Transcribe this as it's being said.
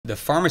The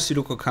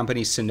pharmaceutical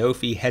company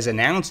Sanofi has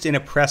announced in a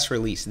press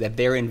release that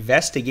their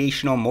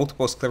investigational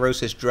multiple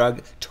sclerosis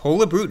drug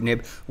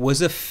Tolebrutinib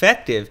was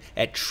effective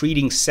at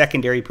treating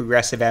secondary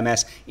progressive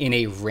MS in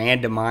a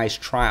randomized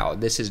trial.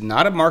 This is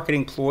not a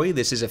marketing ploy.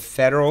 This is a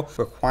federal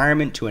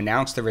requirement to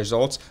announce the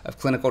results of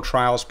clinical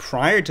trials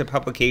prior to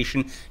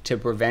publication to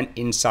prevent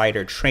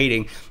insider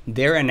trading.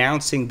 They're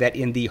announcing that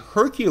in the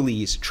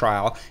Hercules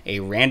trial,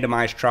 a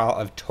randomized trial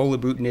of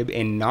Tolebrutinib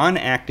in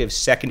non-active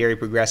secondary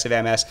progressive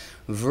MS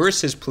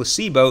versus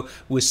placebo,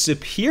 was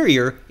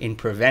superior in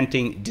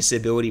preventing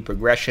disability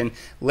progression.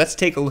 Let's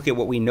take a look at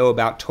what we know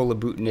about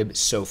Tolebrutinib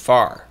so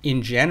far.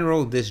 In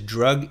general, this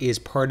drug is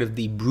part of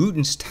the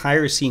Bruton's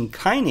tyrosine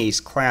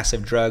kinase class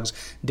of drugs.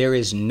 There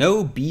is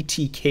no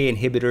BTK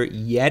inhibitor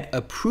yet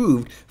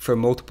approved for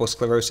multiple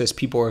sclerosis.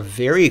 People are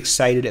very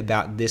excited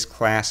about this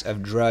class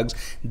of drugs.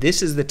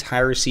 This is the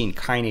tyrosine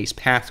kinase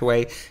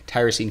pathway.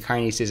 Tyrosine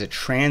kinase is a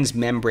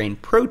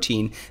transmembrane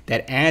protein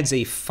that adds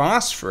a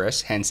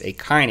phosphorus, hence a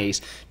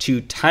kinase,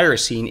 to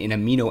tyrosine, an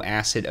amino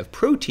acid of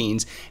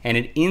proteins, and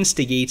it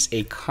instigates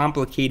a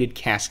complicated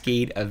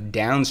cascade of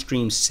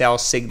downstream cell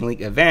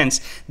signaling events.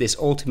 This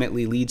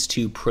ultimately leads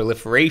to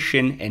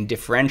proliferation and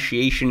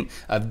differentiation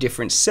of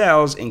different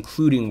cells,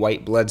 including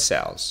white blood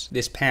cells.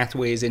 This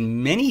pathway is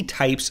in many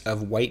types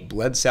of white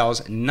blood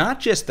cells, not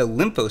just the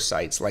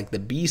lymphocytes like the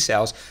B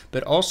cells,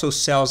 but also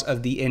cells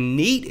of the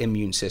innate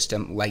immune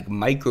system like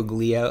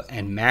microglia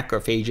and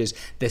macrophages,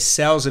 the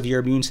cells of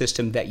your immune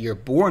system that you're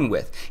born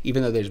with.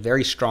 Even though there's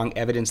very strong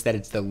evidence that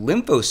it's the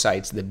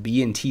lymphocytes, the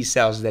B and T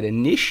cells, that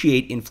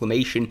initiate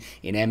inflammation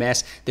in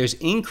MS, there's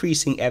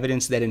increasing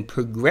evidence that in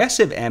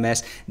progressive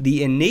MS,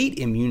 the innate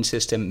immune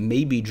system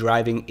may be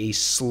driving a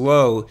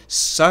slow,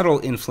 subtle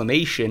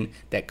inflammation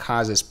that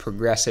causes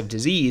progressive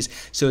disease.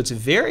 So it's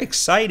very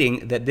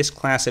exciting that this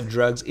class of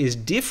drugs is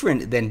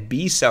different than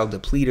B-cell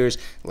depleters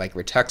like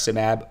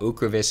rituximab,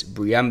 Ocrevus,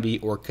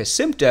 Briumvi, or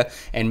Kesimpta,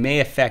 and may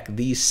affect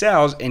these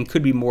cells and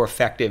could be more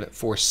effective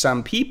for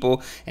some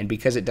people. And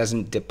because it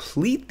doesn't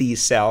deplete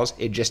these cells,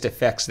 it just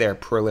affects their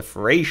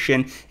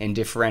proliferation and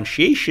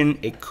differentiation,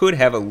 it could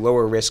have a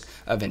lower risk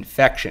of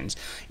infections.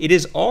 It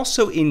is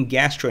also in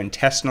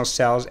gastrointestinal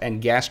cells,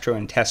 and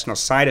gastrointestinal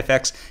side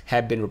effects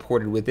have been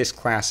reported with this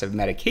class of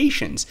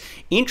medications.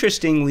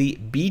 Interestingly,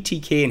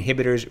 BTK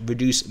inhibitors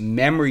reduce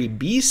memory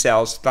B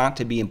cells, thought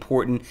to be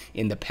important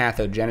in the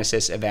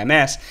pathogenesis of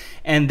MS,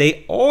 and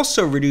they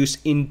also reduce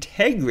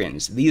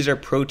integrins. These are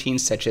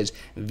proteins such as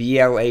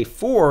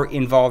VLA4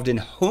 involved in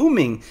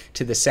homing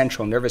to the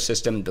central nervous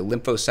system, the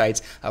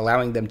lymphocytes,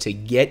 allowing them to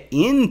get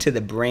into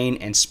the brain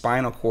and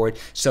spinal cord.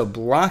 So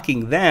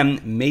blocking them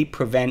may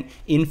prevent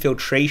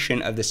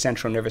infiltration of the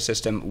central nervous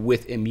system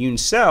with immune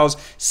cells,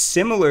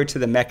 similar to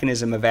the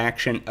mechanism of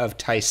action of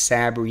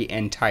Tysabri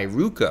and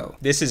Tyruko.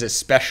 This is a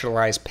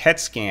specialized PET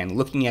scan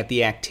looking at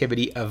the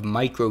activity of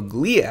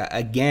microglia,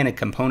 again a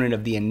component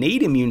of the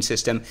innate immune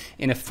system,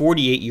 in a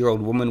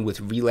 48-year-old woman with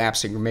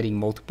relapsing remitting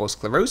multiple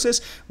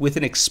sclerosis with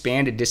an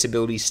expanded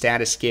disability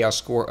status scale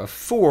score of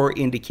 4,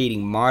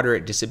 indicating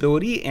moderate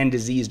disability and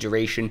disease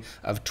duration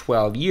of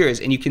 12 years.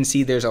 And you can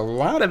see there's a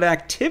lot of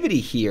activity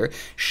here.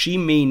 She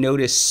may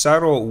notice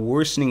subtle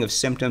worsening of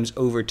symptoms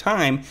over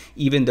time,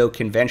 even though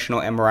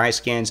conventional MRI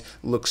scans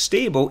look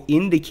stable,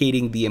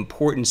 indicating the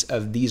importance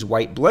of these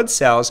white blood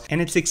cells.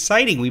 And it's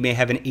exciting we may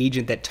have an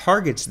agent that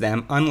targets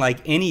them, unlike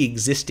any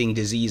existing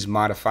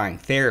disease-modifying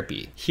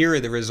therapy. Here are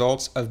the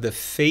results of the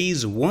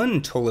phase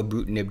 1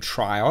 Tolebrutinib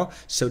trial.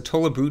 So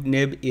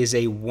Tolebrutinib is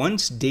a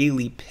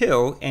once-daily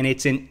pill, and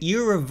it's an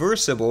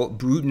irreversible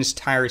Bruton's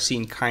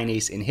tyrosine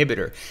kinase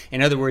inhibitor.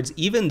 In other words,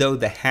 even though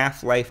the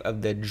half-life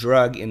of the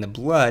drug in the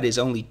blood is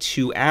only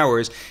 2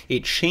 hours,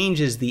 it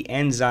changes the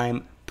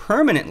enzyme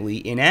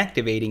permanently,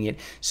 inactivating it,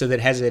 so that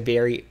it has a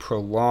very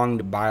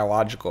prolonged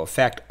biological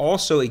effect.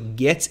 Also, it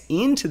gets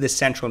into the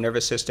central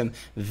nervous system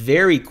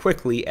very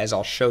quickly, as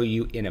I'll show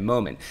you in a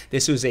moment.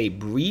 This was a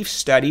brief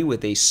study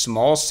with a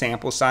small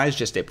sample size,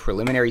 just a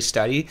preliminary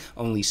study,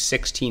 only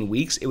 16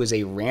 weeks. It was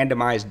a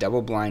randomized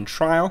double-blind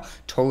trial,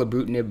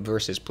 Tolebrutinib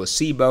versus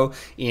placebo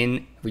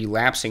in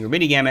relapsing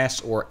remitting MS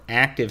or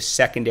active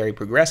secondary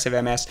progressive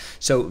MS.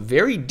 So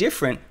very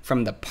different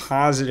from the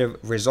positive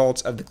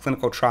results of the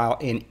clinical trial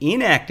in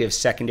inactive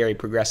secondary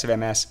progressive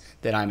MS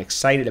that I'm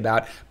excited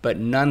about, but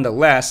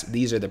nonetheless,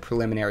 these are the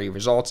preliminary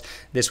results.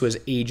 This was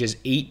ages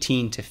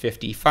 18 to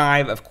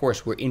 55. Of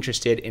course, we're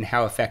interested in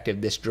how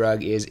effective this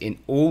drug is in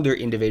older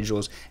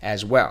individuals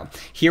as well.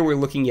 Here we're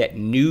looking at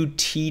new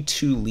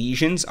T2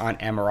 lesions on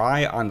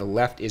MRI. On the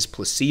left is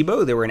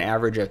placebo. There were an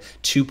average of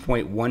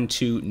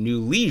 2.12 new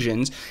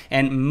lesions,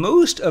 and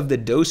most of the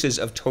doses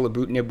of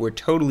Tolebrutinib were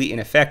totally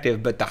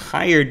ineffective, but the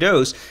higher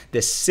dose,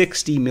 the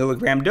 60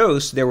 milligram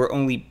dose, there were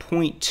only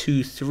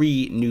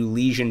 0.23 new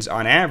lesions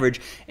on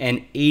average,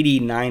 and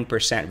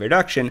 89%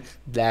 reduction.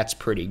 That's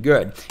pretty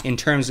good. In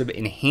terms of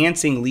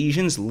enhancing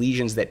lesions,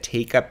 lesions that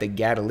take up the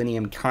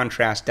gadolinium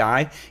contrast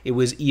dye, it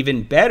was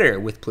even better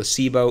with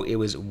placebo. It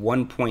was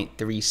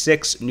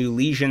 1.36 new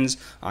lesions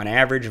on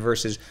average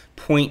versus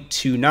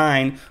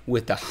 0.29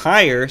 with the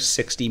higher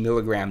 60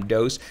 milligram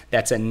dose.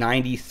 That's a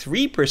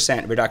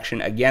 93%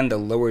 reduction. Again, the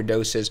lower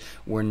doses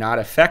were not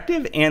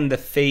effective, and the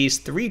phase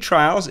 3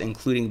 trials,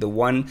 including the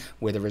one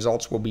where the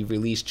results will be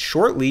released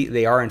shortly,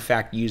 they are in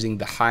fact using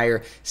the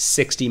higher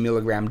 60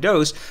 milligram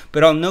dose.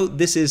 But I'll note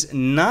this is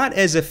not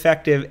as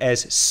effective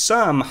as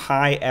some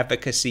high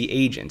efficacy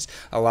agents.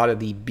 A lot of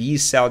the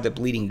B-cell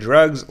depleting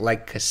drugs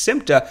like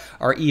Kesimpta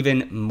are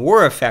even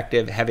more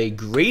effective, have a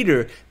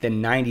greater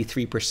than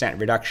 93%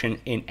 reduction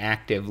in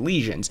active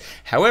lesions.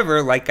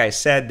 However, like I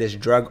said, this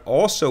drug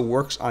also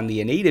works on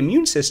the innate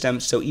immune system,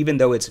 so even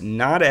though it's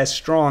not as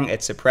strong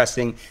at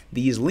suppressing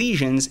these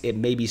lesions, it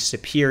may be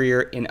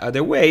superior in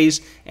other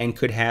ways and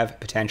could have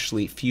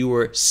potentially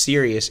fewer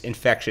serious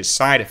infectious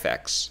side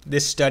effects.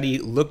 This study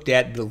looked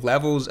at the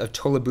levels of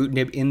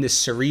tolebrutinib in the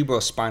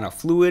cerebrospinal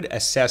fluid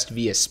assessed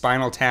via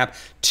spinal tap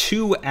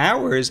 2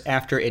 hours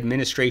after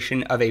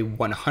administration of a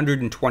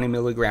 120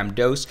 milligram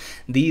dose.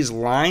 These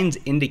lines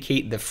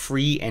indicate the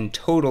free and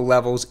total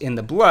levels in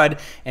the blood,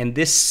 and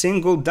this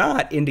single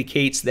dot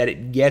indicates that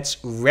it gets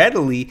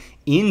readily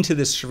into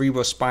the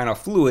cerebrospinal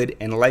fluid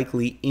and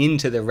likely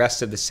into the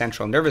rest of the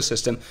central nervous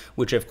system,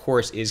 which of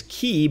course is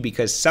key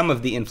because some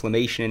of the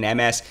inflammation in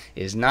MS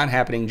is not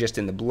happening just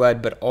in the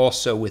blood, but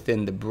also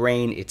within the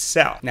brain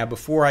itself. Now,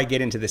 before I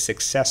get into the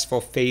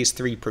successful phase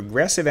 3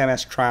 progressive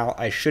MS trial,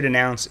 I should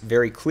announce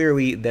very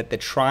clearly that the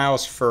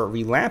trials for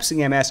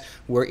relapsing MS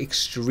were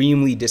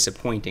extremely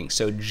disappointing.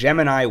 So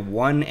Gemini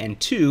 1 and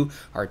 2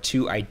 are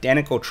 2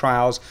 identical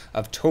trials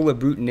of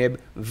tolebrutinib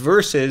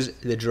versus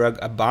the drug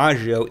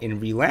Aubagio in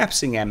relapsing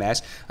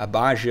MS.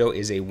 Aubagio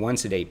is a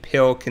once-a-day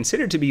pill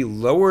considered to be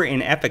lower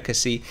in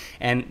efficacy,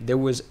 and there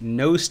was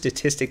no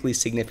statistically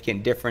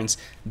significant difference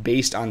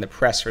based on the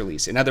press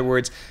release. In other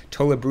words,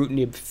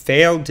 tolebrutinib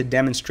failed to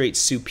demonstrate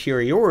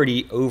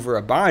superiority over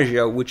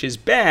Aubagio, which is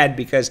bad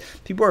because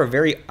people are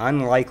very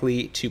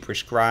unlikely to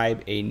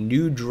prescribe a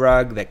new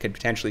drug that could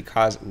potentially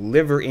cause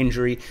liver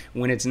injury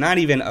when it's not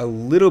even a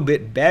little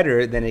bit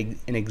better than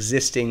an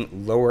existing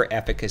lower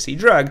efficacy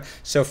drug.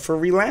 So for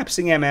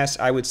relapsing MS,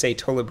 I would say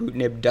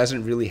tolebrutinib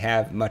doesn't really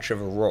have much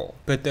of a role.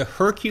 But the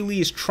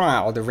Hercules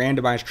trial, the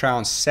randomized trial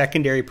in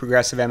secondary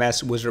progressive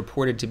MS, was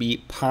reported to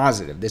be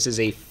positive. This is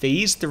a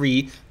phase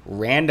 3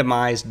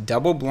 randomized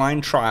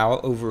double-blind trial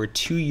over a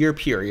 2-year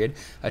period,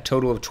 a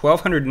total of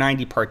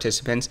 1,290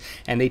 participants,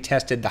 and they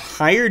tested the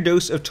higher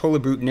dose of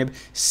tolebrutinib,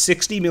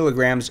 60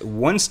 milligrams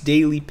once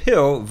daily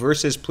pill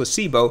versus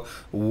placebo,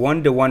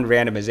 1-to-1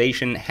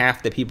 randomization.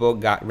 Half the people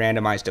got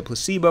randomized to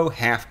placebo,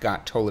 half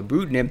got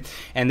tolebrutinib,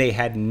 and they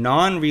had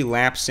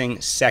non-relapsing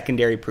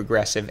secondary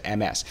progressive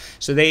MS.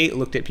 So they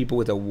looked at people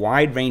with a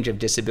wide range of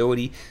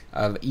disability,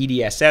 of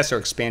EDSS or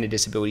expanded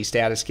disability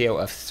status scale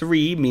of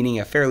 3, meaning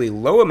a fairly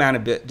low amount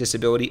of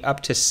disability,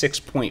 up to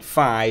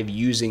 6.5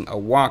 using a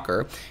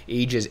walker,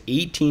 ages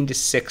 18 to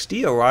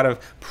 60. A lot of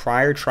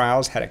prior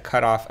trials had a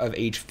cutoff of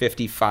age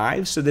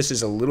 55, so this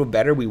is a little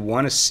better. We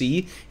want to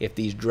see if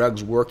these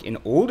drugs work in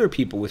older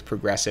people with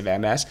progressive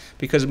MS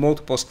because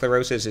multiple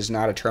sclerosis is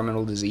not a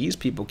terminal disease.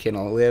 People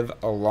can live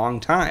a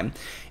long time.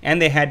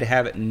 And they had to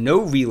have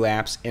no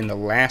relapse in the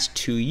last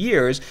 2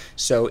 years,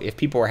 so if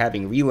people are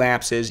having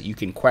relapses, you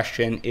can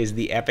question, is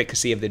the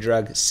efficacy of the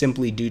drug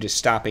simply due to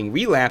stopping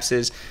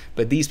relapses?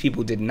 But these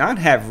people did not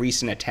have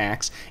recent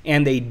attacks,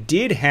 and they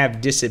did have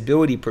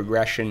disability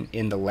progression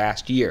in the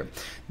last year.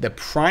 The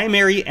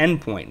primary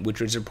endpoint, which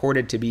was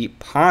reported to be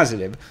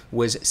positive,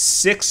 was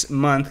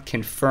 6-month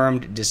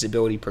confirmed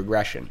disability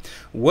progression.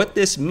 What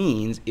this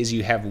means is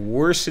you have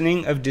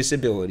worsening of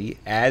disability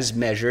as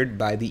measured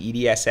by the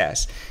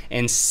EDSS,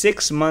 and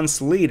 6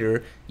 months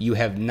later, you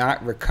have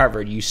not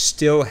recovered. You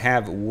still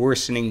have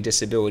worsening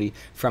disability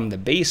from the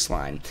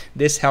baseline.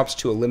 This helps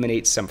to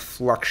eliminate some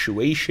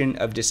fluctuation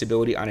of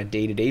disability on a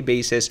day-to-day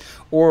basis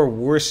or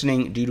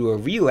worsening due to a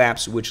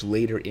relapse which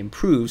later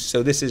improves.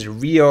 So this is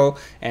real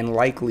and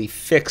likely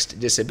fixed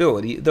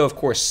disability, though of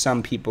course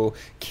some people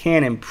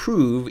can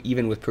improve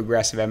even with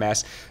progressive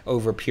MS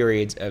over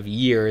periods of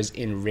years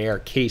in rare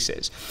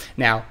cases.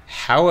 Now,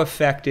 how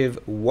effective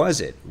was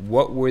it?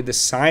 What were the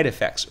side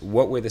effects?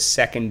 What were the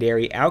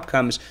secondary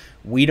outcomes?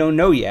 We don't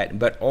know yet,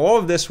 but all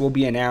of this will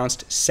be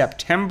announced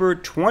September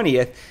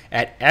 20th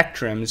at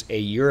ECTRIMS, a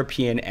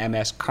European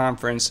MS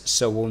conference,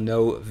 so we'll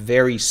know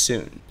very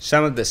soon.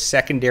 Some of the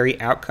secondary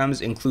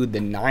outcomes include the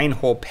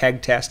 9-hole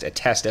peg test, a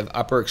test of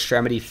upper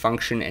extremity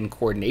function and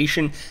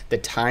coordination, the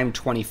timed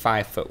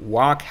 25-foot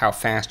walk, how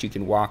fast you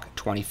can walk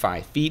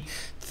 25 feet,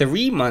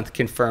 3-month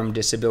confirmed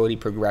disability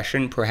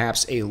progression,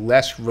 perhaps a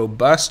less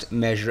robust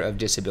measure of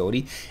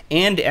disability,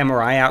 and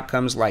MRI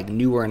outcomes like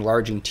new or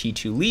enlarging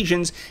T2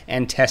 lesions,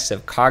 and tests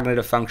of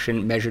cognitive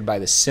function measured by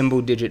the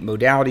symbol digit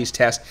modalities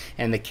test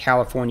and the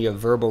California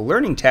Verbal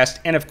Learning Test,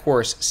 and of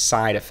course,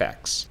 side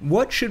effects.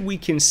 What should we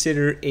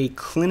consider a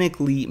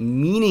clinically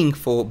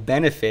meaningful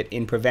benefit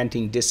in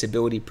preventing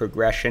disability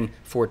progression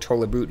for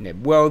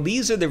tolebrutinib? Well,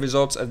 these are the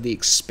results of the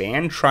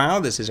EXPAND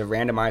trial. This is a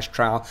randomized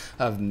trial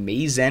of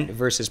Mayzent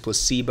versus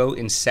placebo placebo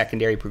in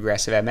secondary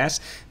progressive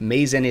MS.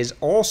 Mayzent is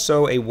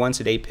also a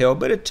once-a-day pill,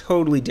 but a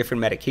totally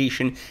different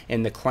medication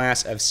in the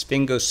class of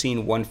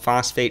sphingosine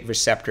 1-phosphate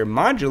receptor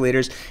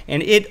modulators,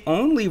 and it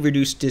only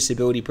reduced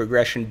disability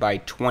progression by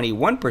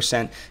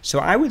 21%. So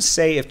I would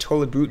say if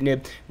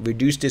tolebrutinib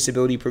reduced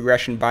disability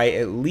progression by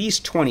at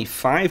least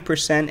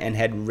 25% and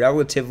had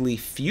relatively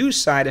few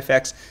side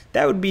effects,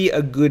 that would be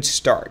a good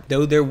start.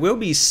 Though there will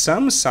be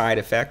some side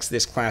effects,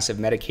 this class of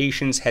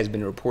medications has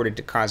been reported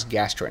to cause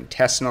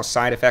gastrointestinal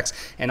side effects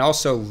and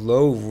also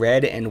low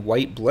red and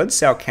white blood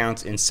cell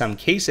counts in some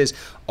cases.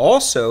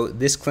 Also,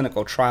 this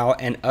clinical trial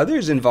and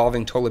others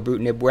involving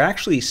tolebrutinib were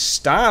actually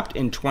stopped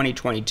in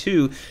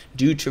 2022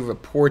 due to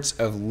reports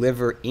of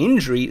liver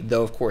injury,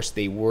 though of course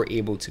they were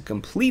able to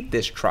complete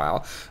this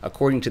trial.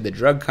 According to the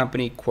drug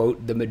company,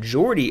 quote, the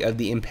majority of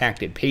the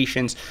impacted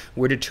patients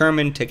were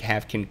determined to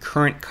have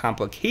concurrent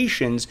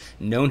complications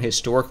known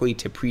historically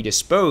to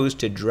predispose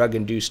to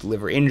drug-induced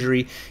liver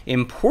injury.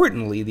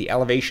 Importantly, the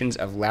elevations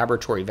of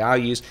laboratory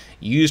values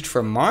used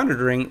for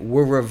monitoring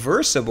were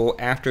reversible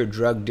after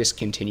drug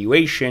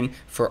discontinuation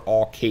for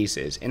all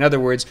cases. In other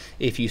words,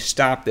 if you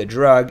stop the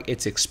drug,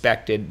 it's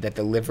expected that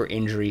the liver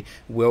injury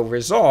will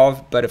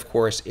resolve, but of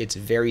course it's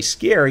very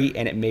scary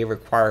and it may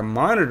require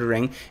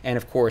monitoring, and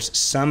of course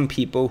some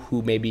people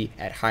who may be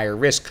at higher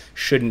risk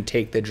shouldn't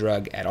take the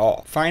drug at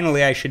all.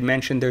 Finally, I should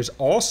mention there's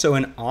also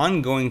an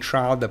ongoing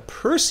trial, the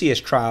Perseus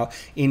trial,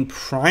 in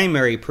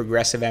primary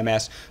progressive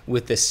MS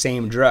with the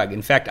same drug.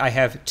 In fact, I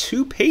have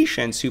 2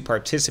 patients who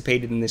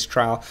participated in this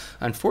trial.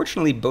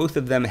 Unfortunately, both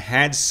of them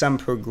had some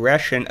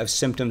progression of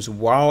symptoms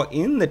while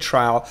in the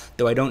trial,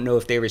 though I don't know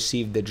if they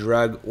received the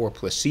drug or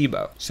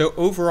placebo. So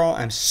overall,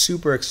 I'm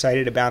super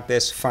excited about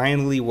this.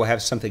 Finally, we'll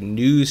have something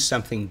new,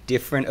 something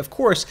different. Of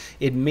course,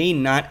 it may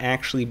not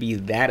actually be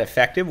that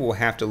effective. We'll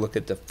have to look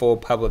at the full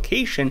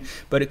publication,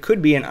 but it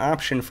could be an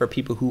option for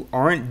people who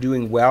aren't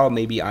doing well,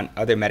 maybe on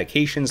other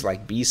medications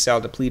like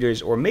B-cell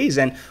depleters or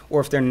Mayzent,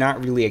 or if they're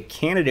not really a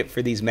candidate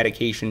for these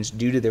medications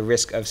due to the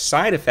risk of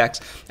side effects.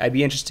 I'd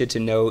be interested to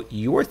know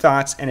your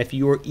thoughts and if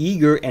you're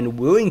eager and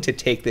willing to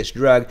take this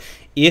drug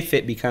if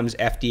it becomes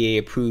FDA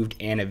approved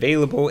and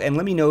available, and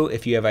let me know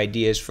if you have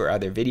ideas for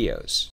other videos.